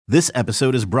This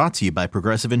episode is brought to you by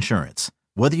Progressive Insurance.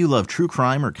 Whether you love true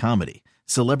crime or comedy,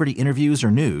 celebrity interviews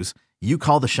or news, you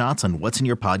call the shots on what's in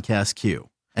your podcast queue.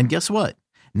 And guess what?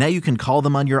 Now you can call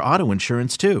them on your auto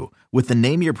insurance too with the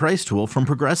Name Your Price tool from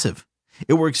Progressive.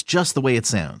 It works just the way it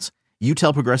sounds. You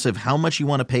tell Progressive how much you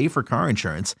want to pay for car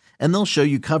insurance, and they'll show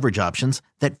you coverage options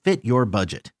that fit your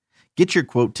budget. Get your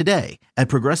quote today at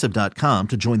Progressive.com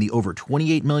to join the over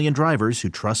 28 million drivers who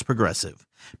trust Progressive.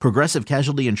 Progressive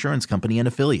Casualty Insurance Company and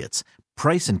Affiliates.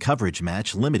 Price and coverage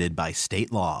match limited by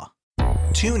state law.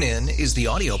 TuneIn is the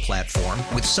audio platform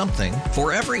with something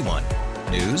for everyone.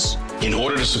 News. In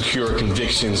order to secure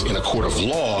convictions in a court of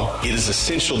law, it is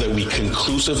essential that we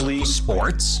conclusively.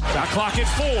 Sports. Shot clock at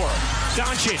 4.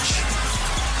 Doncic.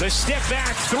 The step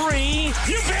back 3.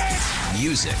 You bet.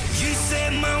 Music. You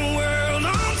set my world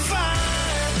on fire.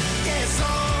 Yes,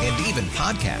 and even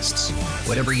podcasts.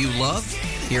 Whatever you love,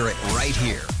 hear it right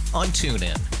here on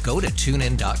TuneIn. Go to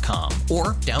TuneIn.com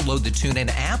or download the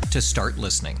TuneIn app to start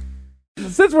listening.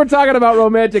 Since we're talking about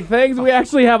romantic things, we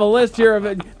actually have a list here of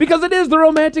it because it is the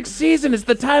romantic season. It's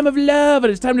the time of love,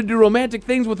 and it's time to do romantic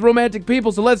things with romantic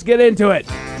people, so let's get into it.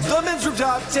 The Men's Room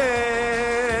Top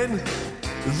 10.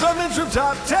 The Men's Room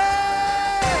Top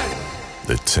 10.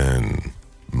 The 10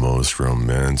 most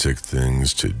romantic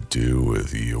things to do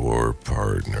with your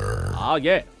partner. Oh,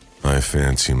 yeah. I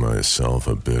fancy myself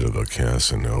a bit of a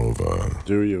Casanova.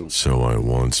 Do you? So I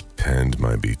once penned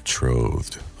my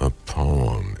betrothed a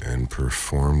poem and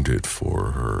performed it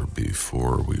for her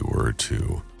before we were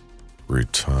to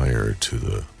retire to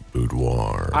the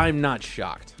boudoir. I'm not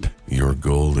shocked. Your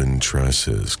golden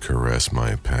tresses caress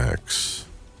my pecs.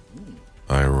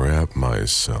 I wrap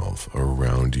myself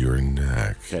around your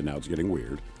neck. Okay, now it's getting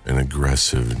weird. An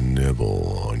aggressive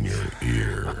nibble on your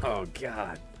ear. Oh,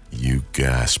 God. You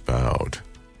gasp out,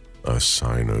 a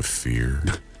sign of fear.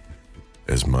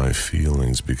 As my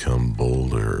feelings become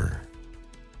bolder,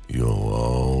 you'll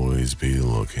always be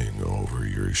looking over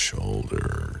your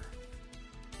shoulder.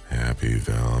 Happy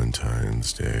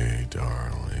Valentine's Day,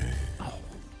 darling. Oh,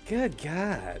 good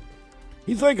God.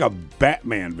 He's like a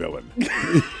Batman villain.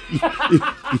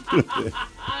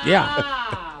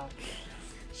 Yeah.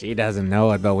 She doesn't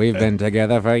know it, but we've been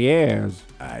together for years.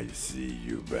 I see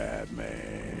you,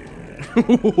 Batman.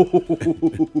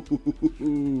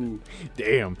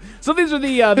 Damn. So these are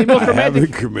the most I haven't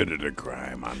romantic. committed a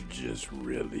crime. I'm just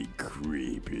really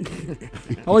creepy.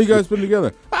 How long you guys been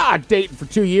together? Dating for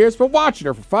 2 years, but watching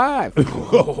her for 5.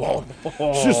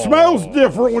 She smells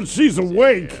different when she's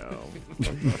awake.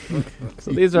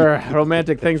 So these are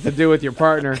romantic things to do with your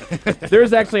partner.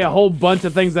 There's actually a whole bunch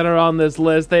of things that are on this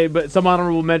list. But some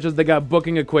honorable mentions, they got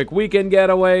booking a quick weekend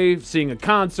getaway, seeing a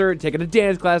concert, taking a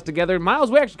dance class together. Miles,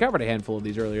 we actually covered a handful of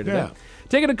these earlier today. Yeah.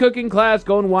 Taking a cooking class,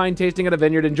 going wine tasting at a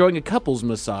vineyard, enjoying a couples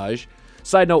massage.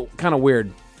 Side note, kind of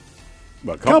weird.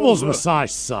 But Couples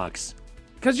massage sucks.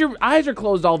 Because your eyes are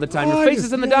closed all the time. Your face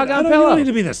is in the I doggone don't pillow. need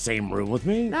to be in the same room with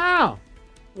me. No.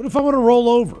 What if I want to roll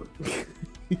over?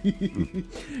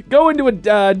 Go into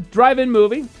a drive-in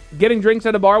movie, getting drinks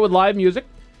at a bar with live music.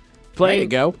 There you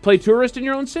go. Play tourist in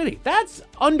your own city. That's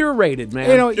underrated, man.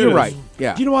 You know, you're is. right.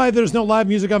 Yeah. Do you know why there's no live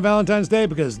music on Valentine's Day?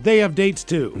 Because they have dates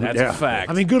too. That's Yeah. a fact.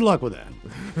 I mean, good luck with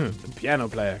that. Piano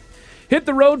player. Hit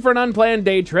the road for an unplanned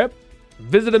day trip.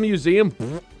 Visit a museum.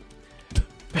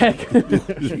 Pack.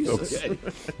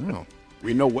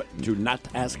 we know what to not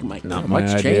ask Mike. Not My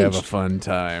much idea of changed. a fun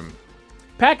time.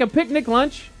 Pack a picnic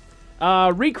lunch.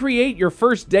 Recreate your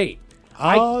first date.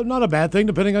 Not a bad thing,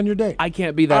 depending on your date. I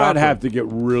can't be that I'd awkward. have to get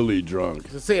really drunk.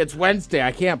 See, it's Wednesday.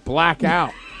 I can't black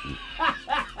out.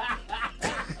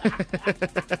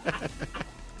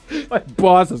 My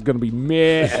boss is going to be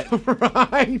mad.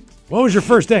 Right? What was your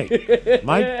first date,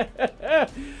 Mike?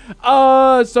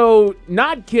 So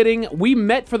not kidding. We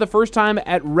met for the first time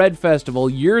at Red Festival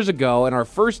years ago, and our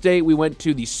first date we went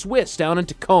to the Swiss down in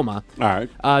Tacoma. All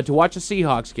right. To watch a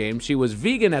Seahawks game. She was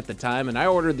vegan at the time, and I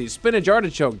ordered the spinach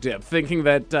artichoke dip, thinking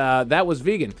that that was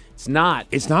vegan. It's not.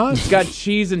 It's not? It's got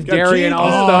cheese and got dairy cheese? and all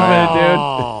the stuff in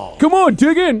it, dude. Come on,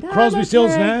 dig in. Crosby,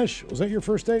 Stills, Nash. Was that your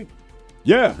first date?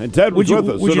 Yeah, and Ted was with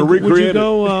us, so to would recreate you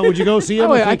go? Would you go see him? Oh,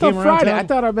 wait, if they I thought came around Friday. town? I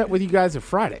thought I met with you guys at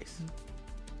Fridays.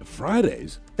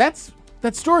 Fridays. That's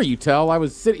that story you tell. I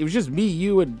was sitting. It was just me,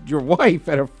 you, and your wife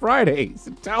at a Fridays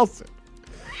in Towson.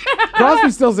 Crosby,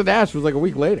 Stills, and Nash was like a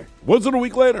week later. Was it a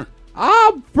week later?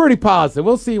 I'm pretty positive.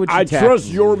 We'll see what you I text. trust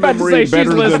your About to memory say she's better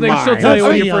than listening. mine. She'll tell you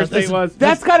when your Yeah, first date was.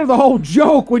 That's kind of the whole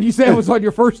joke when you say it was on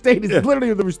your first date. It's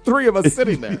literally there was 3 of us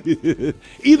sitting there.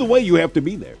 Either way, you have to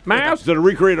be there. Mouse? So to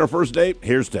recreate our first date,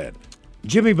 here's Ted.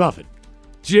 Jimmy Buffett.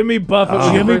 Jimmy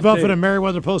Buffett. Jimmy Buffett and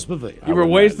Meriwether Post Pavilion. You were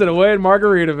wasted away in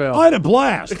Margaritaville. I had a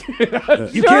blast. You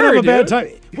can't have a bad time.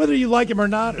 Whether you like him or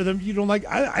not, or you don't like,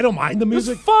 I don't mind the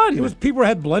music. It was fun. It was people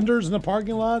had blenders in the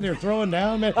parking lot. They were throwing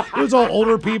down, man. It was all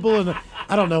older people. And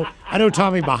I don't know. I know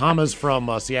Tommy Bahama's from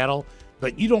Seattle,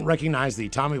 but you don't recognize the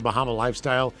Tommy Bahama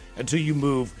lifestyle until you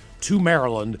move to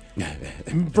Maryland,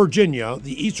 Virginia,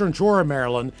 the Eastern Shore of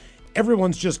Maryland.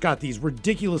 Everyone's just got these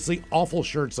ridiculously awful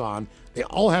shirts on. They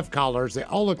all have collars. They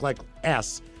all look like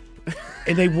S,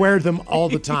 and they wear them all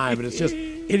the time. And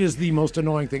it is the most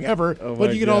annoying thing ever.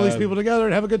 But you get all these people together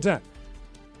and have a good time.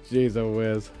 Jeez, oh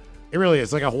whiz. It really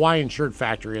is like a Hawaiian shirt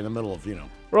factory in the middle of,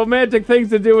 Romantic things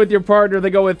to do with your partner. They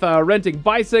go with renting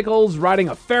bicycles, riding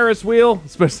a Ferris wheel,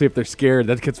 especially if they're scared.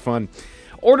 That gets fun.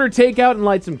 Order takeout and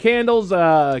light some candles.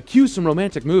 Cue some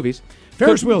romantic movies.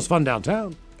 Ferris wheel's fun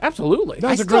downtown. Absolutely.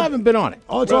 I still haven't been on it.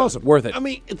 Oh, it's awesome. Worth it. I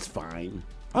mean, it's fine.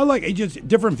 I like it. Just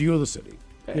different view of the city.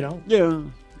 Yeah.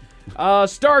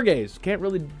 Stargaze. Can't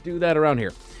really do that around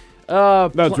here.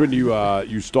 That's when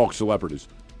you stalk celebrities.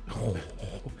 Oh,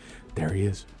 there he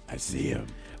is. I see him.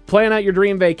 Plan out your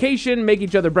dream vacation. Make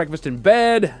each other breakfast in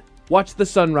bed. Watch the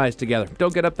sunrise together.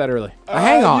 Don't get up that early.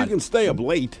 Hang on. You can stay up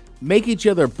late. Make each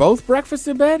other both breakfast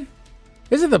in bed?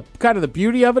 Isn't the kind of the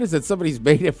beauty of it is that somebody's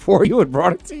made it for you and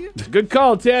brought it to you? Good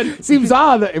call, Ted. Seems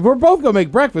odd that if we're both going to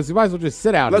make breakfast, we might as well just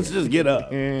sit out Let's here. just get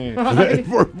up.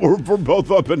 we're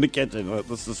both up in the kitchen.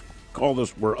 Let's just call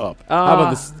this we're up. How about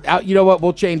this? You know what?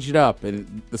 We'll change it up.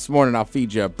 And this morning I'll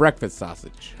feed you a breakfast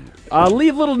sausage.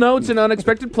 Leave little notes in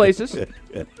unexpected places.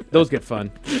 Those get fun.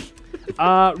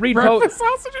 Read breakfast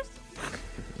sausages?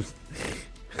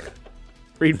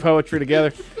 Read poetry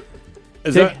together.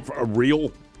 Is that a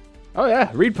real? Oh,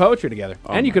 yeah. Read poetry together.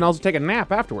 And you can also take a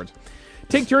nap afterwards.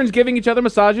 Take turns giving each other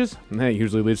massages. And that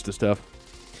usually leads to stuff.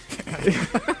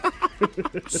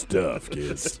 Stuff,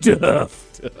 kids.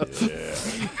 Stuff.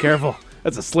 Yeah. Careful.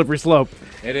 That's a slippery slope.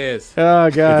 It is. Oh,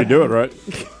 God. If you do it right.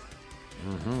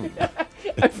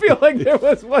 I feel like there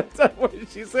was one time where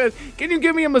she said, "Can you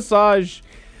give me a massage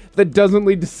that doesn't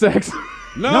lead to sex?"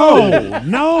 No.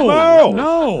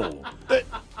 No.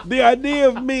 The idea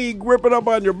of me gripping up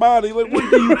on your body, like,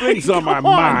 what do you think's on my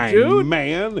mind, dude.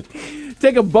 man?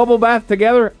 Take a bubble bath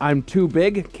together. I'm too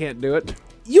big. Can't do it.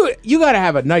 You got to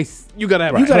have a nice. You got to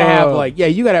have. You got to have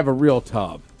you got to have a real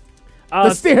tub.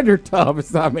 The standard tub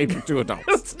is not made for two adults.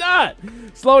 It's not.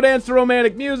 Slow dance to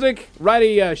romantic music. Write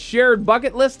a shared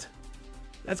bucket list.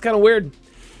 That's kind of weird.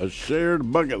 A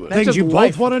shared bucket list. Things just you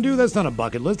life. both want to do? That's not a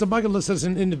bucket list. A bucket list is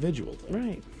an individual thing.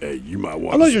 Right. Hey, you might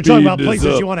want Unless to you're talking about speed this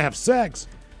places up. you want to have sex.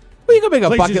 Well, you can make a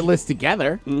Places- bucket list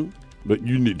together. But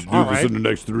you need to do All this right. in the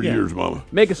next 3 Yeah. years, Mama.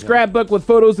 Make a scrapbook with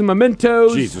photos and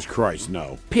mementos. Jesus Christ,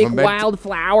 no. Pick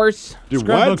wildflowers. Do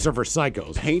Scrapbooks what? are for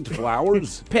psychos. Paint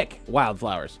flowers? Pick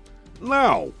wildflowers.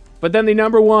 No. But then the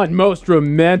number one most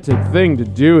romantic thing to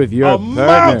do with your A partner.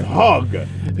 mouth hug.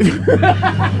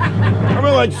 I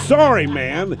mean, like, sorry,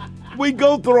 man. We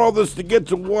go through all this to get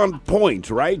to 1 point,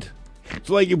 right? It's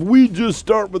like if we just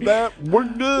start with that, we're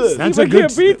good. That's You a good.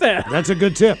 can't beat that. That's a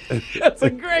good tip. That's a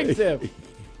great tip.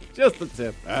 Just a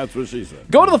tip. That's what she said.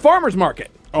 Go to the farmer's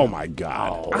market. Oh, my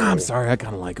God. I'm sorry. I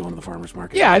kind of like going to the farmer's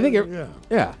market. Yeah, I think it.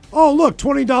 Yeah. Oh, look,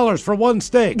 $20 for one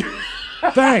steak.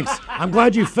 Thanks. I'm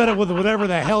glad you fed it with whatever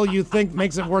the hell you think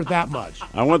makes it worth that much.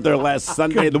 I went there last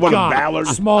Sunday. The one in God, Ballard.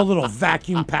 small little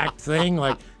vacuum packed thing.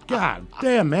 Like, God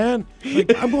damn, man.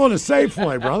 Like, I'm going to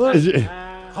Safeway, brother.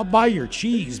 I'll buy your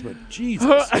cheese, but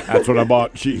Jesus. That's what I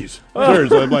bought. Cheese.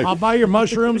 Seriously, I'm like, I'll buy your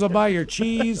mushrooms. I'll buy your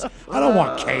cheese. I don't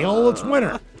want kale. It's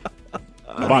winter.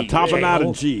 I bought tapenade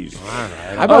and cheese.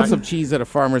 I bought some cheese at a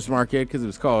farmer's market because it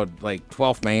was called like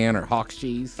 12th Man or Hawk's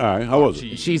cheese. All right, how was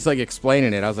it? And she's like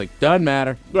explaining it. I was like, doesn't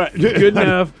matter. Right. Good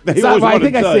enough. They So always I wanna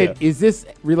think I tell said, ya. is this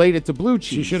related to blue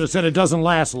cheese? She should have said it doesn't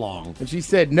last long. And she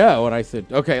said no. And I said,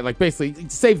 okay, like basically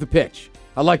save the pitch.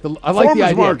 I like the Farmers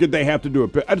idea. market, they have to do a.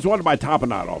 I just wanted to buy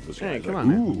tapenade off this guy. Hey, come Like, on,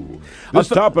 man. ooh, this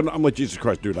tapenade. I'm like, Jesus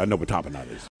Christ, dude. I know what tapenade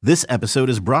is. This episode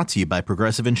is brought to you by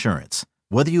Progressive Insurance.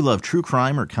 Whether you love true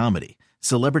crime or comedy,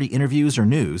 celebrity interviews or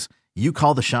news, you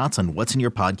call the shots on what's in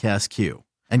your podcast queue.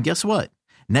 And guess what?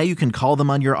 Now you can call them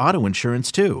on your auto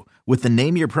insurance too with the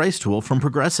Name Your Price tool from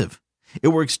Progressive. It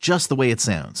works just the way it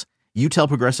sounds. You tell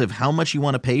Progressive how much you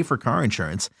want to pay for car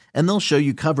insurance, and they'll show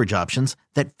you coverage options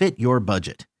that fit your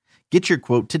budget. Get your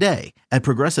quote today at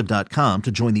Progressive.com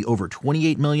to join the over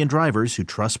 28 million drivers who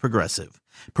trust Progressive.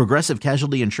 Progressive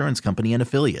Casualty Insurance Company and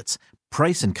Affiliates.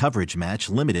 Price and coverage match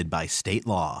limited by state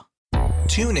law.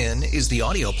 TuneIn is the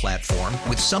audio platform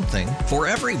with something for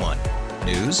everyone.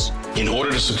 News. In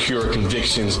order to secure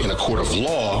convictions in a court of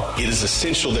law, it is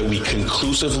essential that we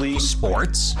conclusively.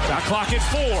 Sports. Shot clock at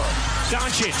 4.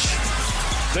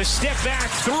 Doncic. The step back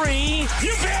 3.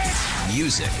 You bet.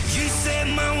 Music. You set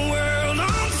my world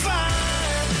on fire.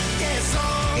 Yes,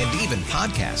 and even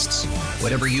podcasts.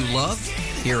 Whatever you love,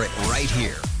 hear it right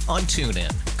here on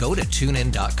TuneIn. Go to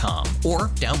TuneIn.com or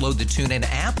download the TuneIn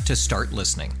app to start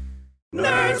listening.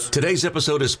 Nerds. Today's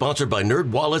episode is sponsored by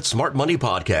NerdWallet's Smart Money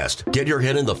Podcast. Get your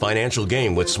head in the financial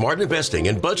game with smart investing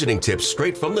and budgeting tips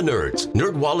straight from the nerds.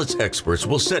 NerdWallet's experts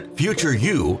will set future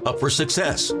you up for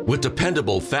success. With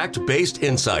dependable, fact-based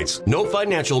insights, no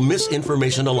financial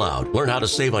misinformation allowed. Learn how to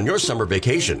save on your summer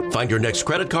vacation, find your next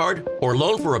credit card, or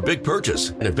loan for a big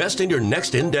purchase, and invest in your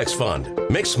next index fund.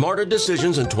 Make smarter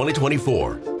decisions in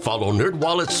 2024. Follow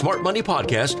NerdWallet's Smart Money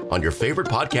Podcast on your favorite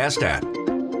podcast app.